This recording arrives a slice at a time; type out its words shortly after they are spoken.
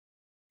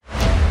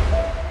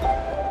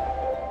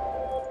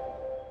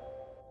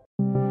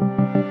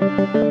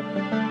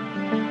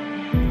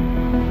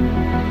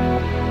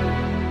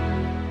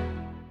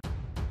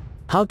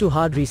How to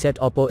hard reset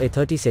Oppo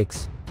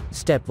A36.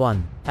 Step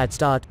 1. At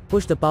start,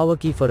 push the power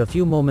key for a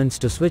few moments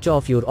to switch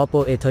off your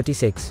Oppo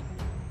A36.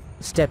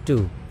 Step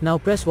 2. Now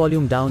press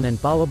volume down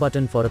and power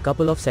button for a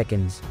couple of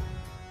seconds.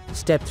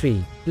 Step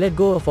 3. Let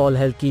go of all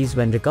held keys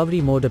when recovery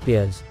mode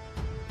appears.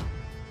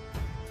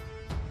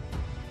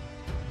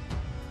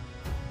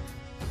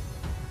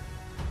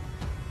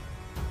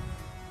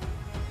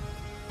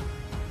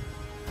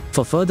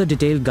 For further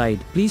detailed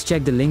guide, please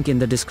check the link in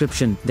the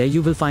description. There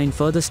you will find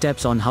further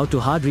steps on how to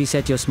hard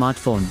reset your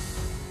smartphone.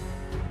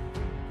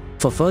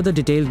 For further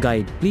detailed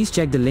guide, please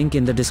check the link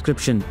in the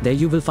description. There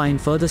you will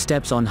find further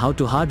steps on how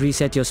to hard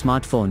reset your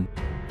smartphone.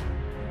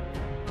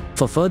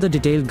 For further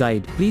detailed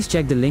guide, please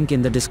check the link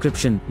in the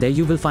description. There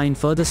you will find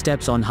further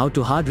steps on how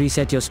to hard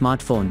reset your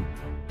smartphone.